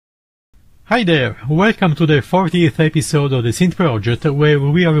Hi there, welcome to the 40th episode of the Synth project where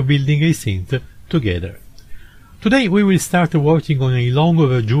we are building a synth together. Today we will start working on a long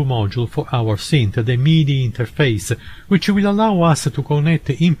overdue module for our synth, the MIDI interface, which will allow us to connect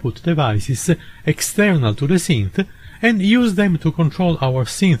input devices external to the synth and use them to control our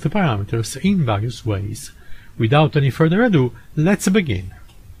synth parameters in various ways. Without any further ado, let's begin.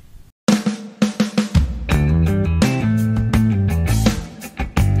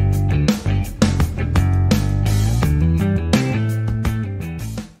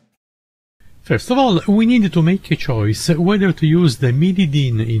 First of all, we need to make a choice whether to use the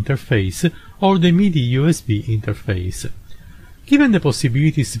MIDI-DIN interface or the MIDI USB interface. Given the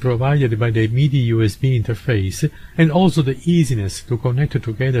possibilities provided by the MIDI USB interface and also the easiness to connect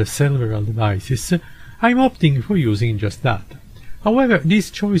together several devices, I'm opting for using just that. However, this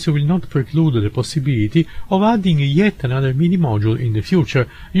choice will not preclude the possibility of adding yet another MIDI module in the future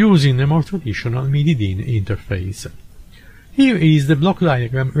using the more traditional MIDI-DIN interface. Here is the block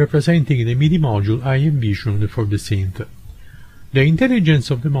diagram representing the MIDI module I envisioned for the synth. The intelligence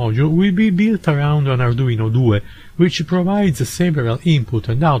of the module will be built around an Arduino 2, which provides several input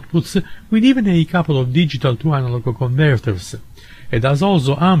and outputs with even a couple of digital-to-analog converters. It has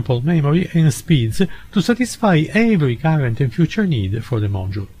also ample memory and speeds to satisfy every current and future need for the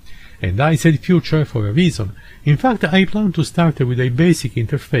module. And I said future for a reason. In fact, I plan to start with a basic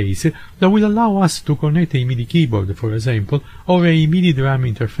interface that will allow us to connect a MIDI keyboard, for example, or a MIDI drum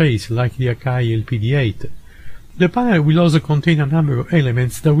interface like the Akai LPD8. The panel will also contain a number of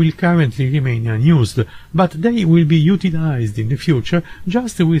elements that will currently remain unused, but they will be utilized in the future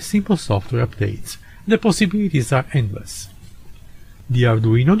just with simple software updates. The possibilities are endless. The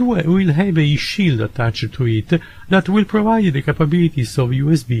Arduino 2 will have a shield attached to it that will provide the capabilities of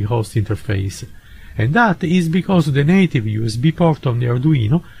USB host interface, and that is because the native USB port on the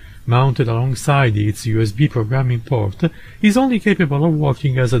Arduino, mounted alongside its USB programming port, is only capable of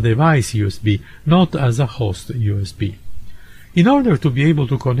working as a device USB, not as a host USB. In order to be able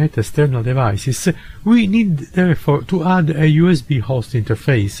to connect external devices, we need therefore to add a USB host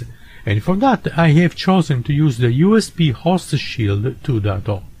interface, and for that I have chosen to use the USB host shield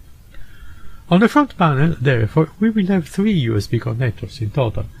 2.0. On the front panel, therefore, we will have 3 USB connectors in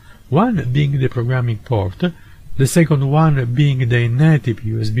total, one being the programming port, the second one being the native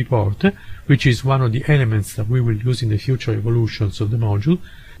USB port, which is one of the elements that we will use in the future evolutions of the module,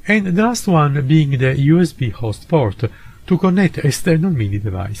 and the last one being the USB host port to connect external MIDI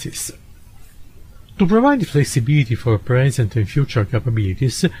devices. To provide flexibility for present and future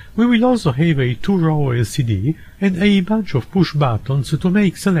capabilities, we will also have a 2-row LCD and a bunch of push buttons to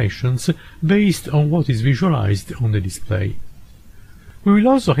make selections based on what is visualized on the display. We will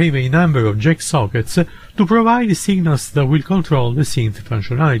also have a number of jack sockets to provide signals that will control the synth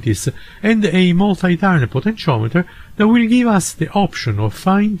functionalities, and a multi-turn potentiometer that will give us the option of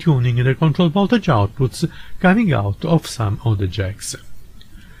fine-tuning the control voltage outputs coming out of some of the jacks.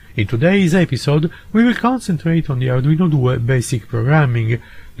 In today's episode, we will concentrate on the Arduino 2 basic programming,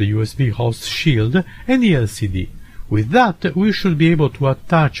 the USB host shield, and the LCD. With that, we should be able to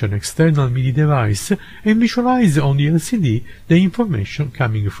attach an external MIDI device and visualize on the LCD the information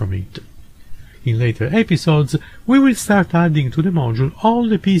coming from it. In later episodes, we will start adding to the module all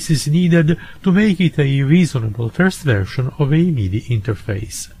the pieces needed to make it a reasonable first version of a MIDI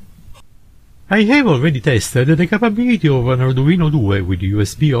interface. I have already tested the capability of an Arduino 2 with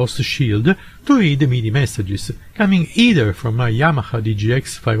USB host shield to read MIDI messages, coming either from my Yamaha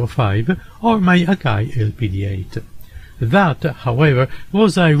DGX 505 or my Akai LPD8. That, however,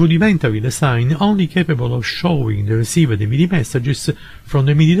 was a rudimentary design only capable of showing the received MIDI messages from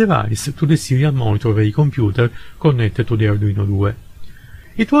the MIDI device to the serial monitor of a computer connected to the Arduino 2.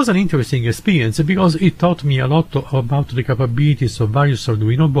 It was an interesting experience because it taught me a lot about the capabilities of various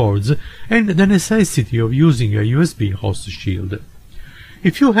Arduino boards and the necessity of using a USB host shield.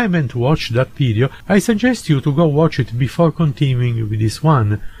 If you haven't watched that video, I suggest you to go watch it before continuing with this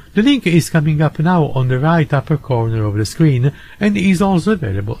one. The link is coming up now on the right upper corner of the screen and is also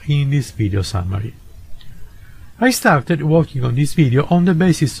available in this video summary. I started working on this video on the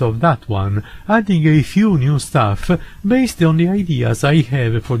basis of that one, adding a few new stuff based on the ideas I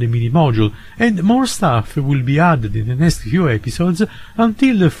have for the MIDI module, and more stuff will be added in the next few episodes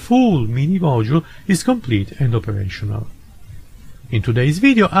until the full MIDI module is complete and operational. In today's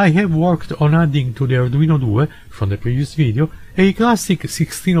video I have worked on adding to the Arduino 2, from the previous video, a classic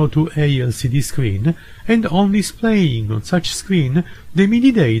 1602A LCD screen, and on displaying on such screen the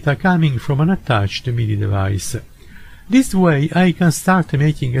MIDI data coming from an attached MIDI device. This way I can start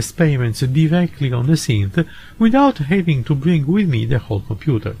making experiments directly on the synth without having to bring with me the whole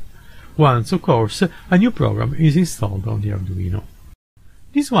computer. once, of course, a new program is installed on the Arduino.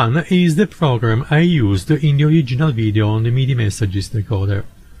 This one is the program I used in the original video on the MIDI messages decoder.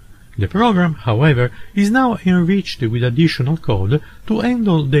 The program, however, is now enriched with additional code to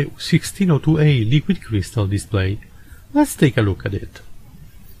handle the 1602A liquid crystal display. Let's take a look at it.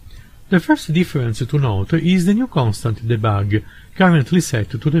 The first difference to note is the new constant debug, currently set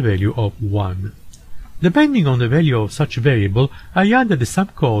to the value of 1. Depending on the value of such variable, I added some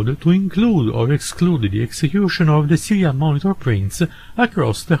code to include or exclude the execution of the serial monitor prints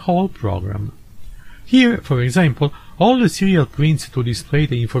across the whole program. Here, for example, all the serial prints to display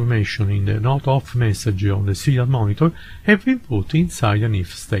the information in the not off message on the serial monitor have been put inside an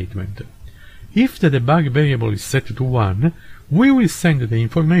if statement. If the debug variable is set to 1, we will send the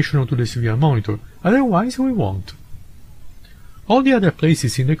information to the serial monitor, otherwise we won't. All the other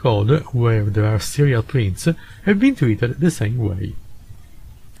places in the code where there are serial prints have been treated the same way.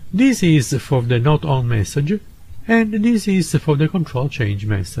 This is for the not on message, and this is for the control change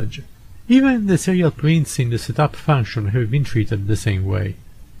message. Even the serial prints in the setup function have been treated the same way.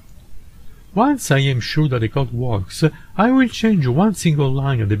 Once I am sure that the code works, I will change one single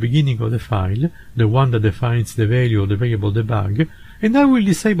line at the beginning of the file, the one that defines the value of the variable debug, and I will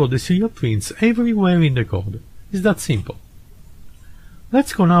disable the serial prints everywhere in the code. It's that simple.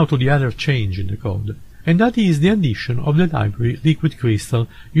 Let's go now to the other change in the code, and that is the addition of the library liquid crystal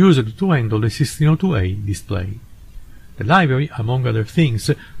used to handle the 1602A display. The library, among other things,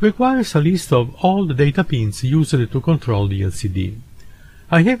 requires a list of all the data pins used to control the LCD.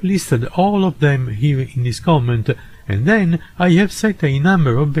 I have listed all of them here in this comment, and then I have set a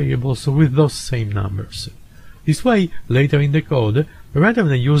number of variables with those same numbers. This way, later in the code, rather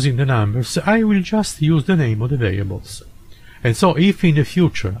than using the numbers, I will just use the name of the variables. And so if in the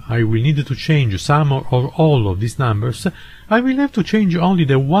future I will need to change some or all of these numbers, I will have to change only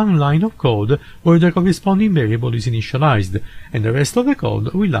the one line of code where the corresponding variable is initialized, and the rest of the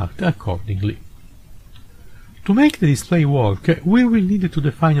code will act accordingly. To make the display work, we will need to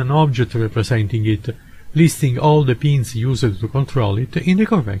define an object representing it, listing all the pins used to control it in the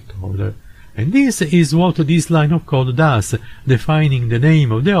correct order. And this is what this line of code does, defining the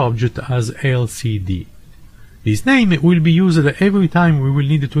name of the object as LCD. This name will be used every time we will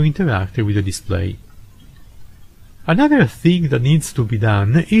need to interact with the display. Another thing that needs to be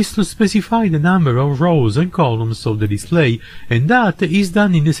done is to specify the number of rows and columns of the display, and that is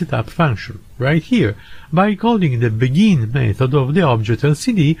done in the setup function, right here, by calling the begin method of the object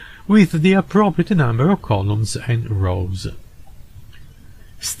LCD with the appropriate number of columns and rows.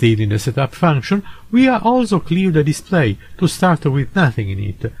 Still in the setup function, we are also clear the display to start with nothing in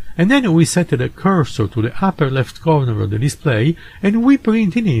it, and then we set the cursor to the upper left corner of the display and we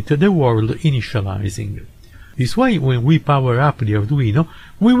print in it the word initializing. This way, when we power up the Arduino,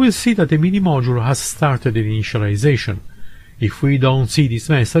 we will see that the MIDI module has started the initialization. If we don't see this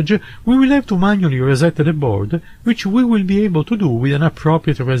message, we will have to manually reset the board, which we will be able to do with an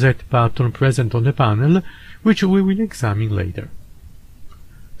appropriate reset button present on the panel, which we will examine later.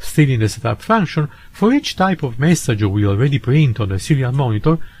 Still in the setup function, for each type of message we already print on the serial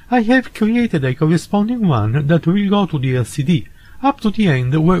monitor, I have created a corresponding one that will go to the LCD, up to the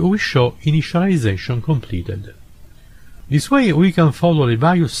end where we show initialization completed. This way we can follow the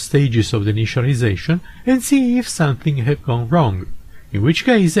various stages of the initialization and see if something has gone wrong, in which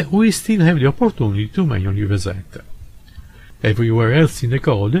case we still have the opportunity to manually reset. Everywhere else in the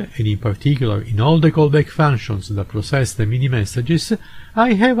code, and in particular in all the callback functions that process the MIDI messages,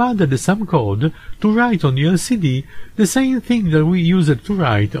 I have added some code to write on the LCD the same thing that we used to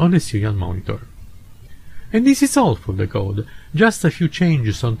write on the serial monitor. And this is all for the code, just a few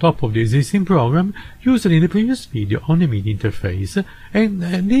changes on top of the existing program used in the previous video on the MIDI interface,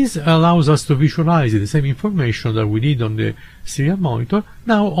 and this allows us to visualize the same information that we did on the serial monitor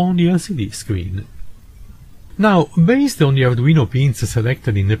now on the LCD screen. Now, based on the Arduino pins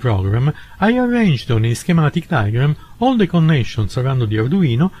selected in the program, I arranged on a schematic diagram all the connections around the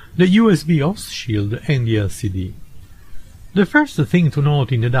Arduino, the USB host shield and the LCD. The first thing to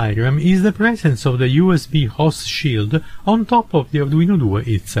note in the diagram is the presence of the USB host shield on top of the Arduino Duo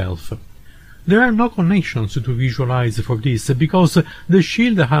itself. There are no connections to visualize for this because the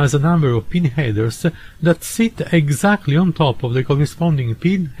shield has a number of pin headers that sit exactly on top of the corresponding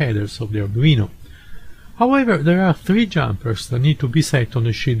pin headers of the Arduino. However, there are 3 jumpers that need to be set on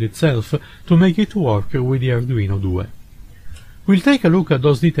the shield itself to make it work with the Arduino Duo. We'll take a look at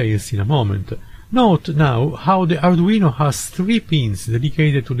those details in a moment. Note now how the Arduino has 3 pins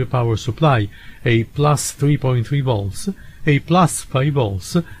dedicated to the power supply, a plus 3.3 volts, a plus 5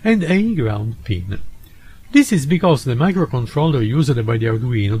 volts, and a ground pin. This is because the microcontroller used by the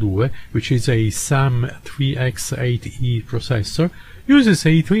Arduino Due, which is a SAM3X8E processor, uses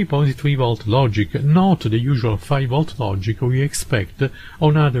a 3.3V logic, not the usual 5V logic we expect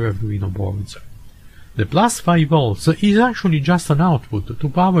on other Arduino boards. The plus 5V is actually just an output to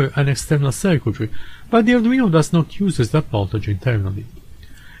power an external circuitry, but the Arduino does not use that voltage internally.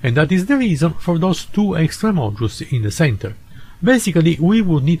 And that is the reason for those two extra modules in the center. Basically, we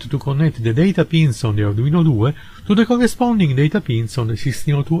would need to connect the data pins on the Arduino Due to the corresponding data pins on the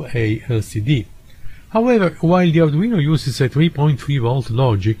 1602A LCD. However, while the Arduino uses a 3.3V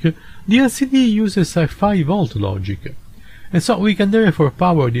logic, the LCD uses a 5V logic. And so we can therefore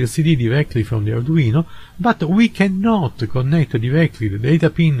power the LCD directly from the Arduino, but we cannot connect directly the data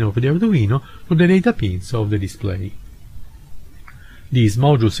pin of the Arduino to the data pins of the display. These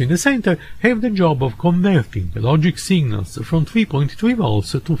modules in the center have the job of converting the logic signals from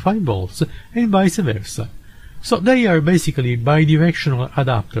 3.3V to 5V and vice versa. So they are basically bidirectional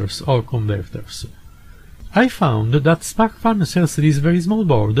adapters or converters. I found that SparkFun sells this very small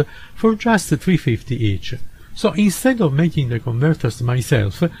board for just $350 each. So instead of making the converters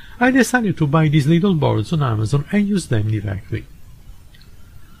myself, I decided to buy these little boards on Amazon and use them directly.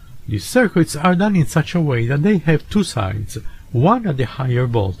 These circuits are done in such a way that they have two sides, one at the higher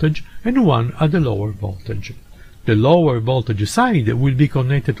voltage and one at the lower voltage. The lower voltage side will be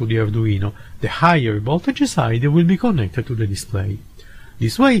connected to the Arduino, the higher voltage side will be connected to the display.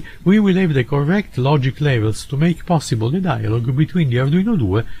 This way we will have the correct logic levels to make possible the dialogue between the Arduino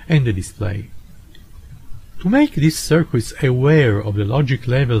Due and the display. To make these circuits aware of the logic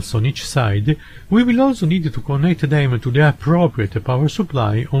levels on each side, we will also need to connect them to the appropriate power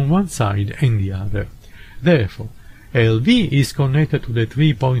supply on one side and the other. Therefore, LV is connected to the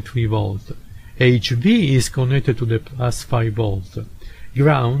 3.3V, HV is connected to the plus 5V,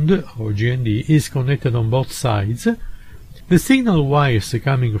 ground, or GND, is connected on both sides. The signal wires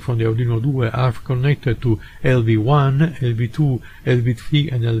coming from the Arduino Due are connected to LV1, LV2,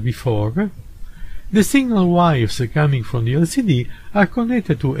 LV3 and LV4. The signal wires coming from the LCD are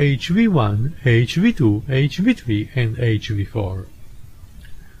connected to HV1, HV2, HV3 and HV4.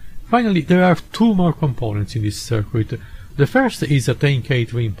 Finally, there are two more components in this circuit. The first is a 10K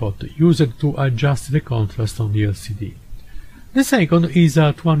trim pot, used to adjust the contrast on the LCD. The second is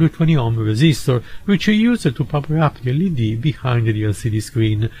a 220 ohm resistor, which is used to power up the LED behind the LCD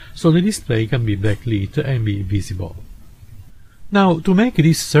screen, so the display can be backlit and be visible. Now, to make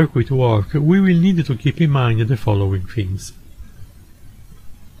this circuit work, we will need to keep in mind the following things.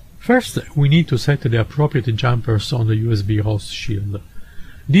 First, we need to set the appropriate jumpers on the USB host shield.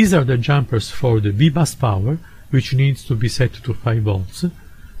 These are the jumpers for the V-bus power, which needs to be set to 5V,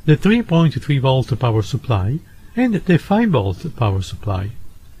 the 3.3V power supply, and the 5V power supply.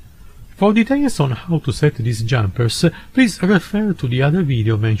 For details on how to set these jumpers, please refer to the other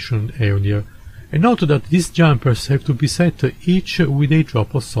video mentioned earlier, and note that these jumpers have to be set each with a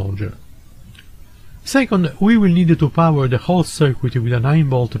drop of solder. Second, we will need to power the whole circuit with a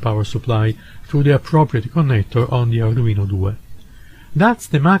 9V power supply through the appropriate connector on the Arduino Due. That's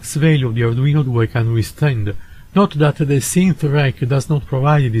the max value the Arduino Due can withstand. Note that the Synth rack does not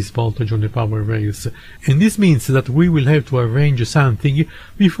provide this voltage on the power rails, and this means that we will have to arrange something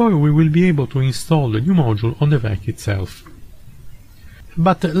before we will be able to install the new module on the rack itself.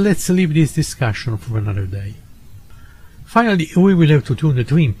 But let's leave this discussion for another day. Finally, we will have to tune the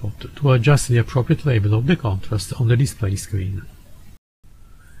trim pot to adjust the appropriate level of the contrast on the display screen.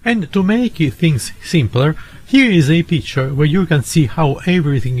 And to make things simpler, here is a picture where you can see how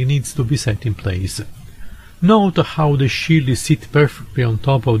everything needs to be set in place. Note how the shield sits perfectly on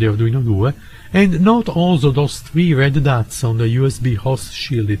top of the Arduino Due, and note also those three red dots on the USB host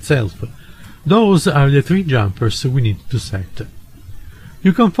shield itself. Those are the three jumpers we need to set.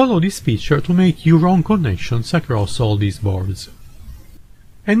 You can follow this picture to make your own connections across all these boards.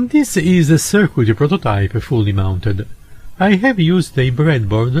 And this is the circuit prototype fully mounted. I have used a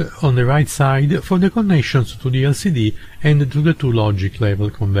breadboard on the right side for the connections to the LCD and to the two logic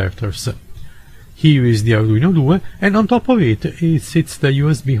level converters. Here is the Arduino Due, and on top of it sits the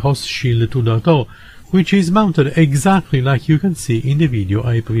USB host shield 2.0, which is mounted exactly like you can see in the video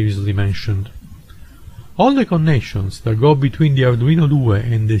I previously mentioned. All the connections that go between the Arduino Due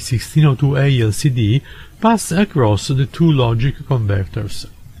and the 1602A LCD pass across the two logic converters.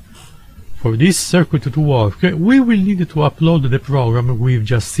 For this circuit to work, we will need to upload the program we've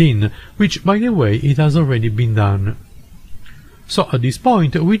just seen, which, by the way, it has already been done. So at this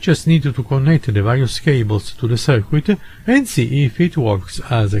point we just need to connect the various cables to the circuit and see if it works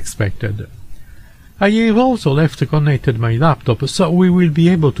as expected. I have also left connected my laptop, so we will be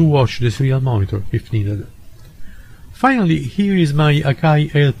able to watch the serial monitor if needed. Finally, here is my Akai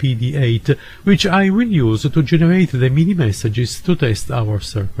LPD8, which I will use to generate the MIDI messages to test our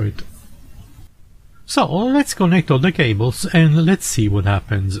circuit. So, let's connect all the cables and let's see what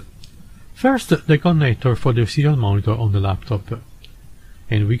happens. First, the connector for the serial monitor on the laptop.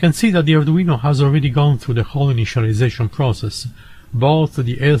 And we can see that the Arduino has already gone through the whole initialization process. Both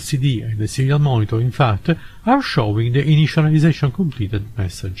the LCD and the serial monitor, in fact, are showing the initialization completed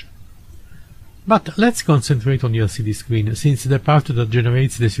message. But let's concentrate on the LCD screen, since the part that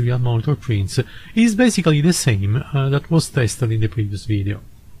generates the serial monitor prints is basically the same that was tested in the previous video.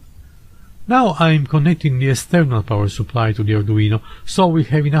 Now I'm connecting the external power supply to the Arduino, so we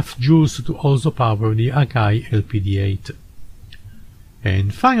have enough juice to also power the Akai LPD8.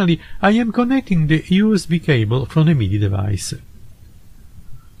 And finally, I am connecting the USB cable from the MIDI device.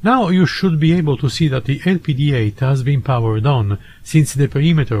 Now you should be able to see that the LPD8 has been powered on, since the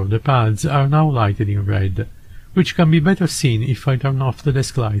perimeter of the pads are now lighted in red, which can be better seen if I turn off the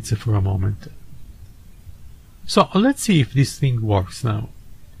desk lights for a moment. So let's see if this thing works now.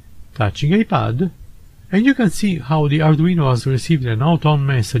 Touching a pad, and you can see how the Arduino has received an out-on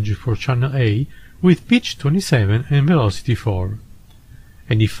message for channel A with pitch 27 and velocity 4.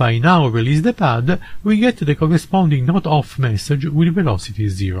 And if I now release the pad, we get the corresponding not off message with velocity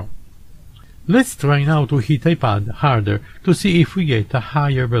 0. Let's try now to hit a pad harder to see if we get a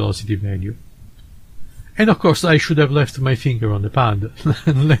higher velocity value. And of course I should have left my finger on the pad.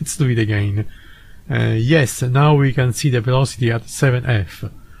 Let's do it again. Yes, now we can see the velocity at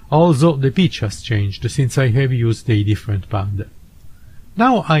 7F. Also the pitch has changed since I have used a different pad.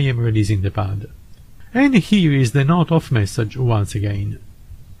 Now I am releasing the pad. And here is the not off message once again.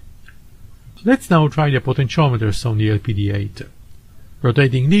 Let's now try the potentiometers on the LPD8.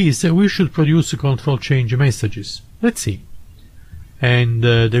 Rotating these, we should produce control change messages. Let's see. And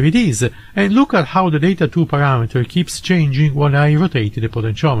there it is. And look at how the data 2 parameter keeps changing while I rotate the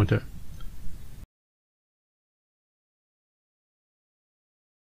potentiometer.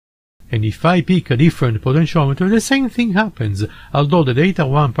 And if I pick a different potentiometer, the same thing happens, although the data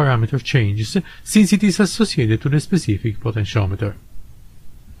 1 parameter changes since it is associated to the specific potentiometer.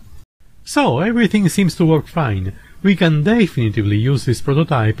 So everything seems to work fine. We can definitively use this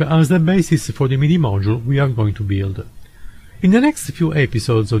prototype as the basis for the MIDI module we are going to build. In the next few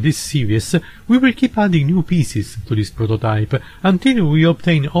episodes of this series, we will keep adding new pieces to this prototype until we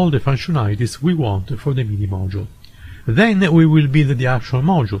obtain all the functionalities we want for the MIDI module. Then we will build the actual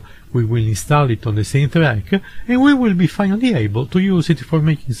module, we will install it on the Synth rack, and we will be finally able to use it for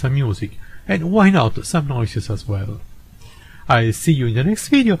making some music, and why not some noises as well. I'll see you in the next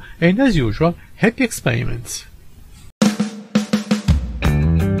video, and as usual, happy experiments!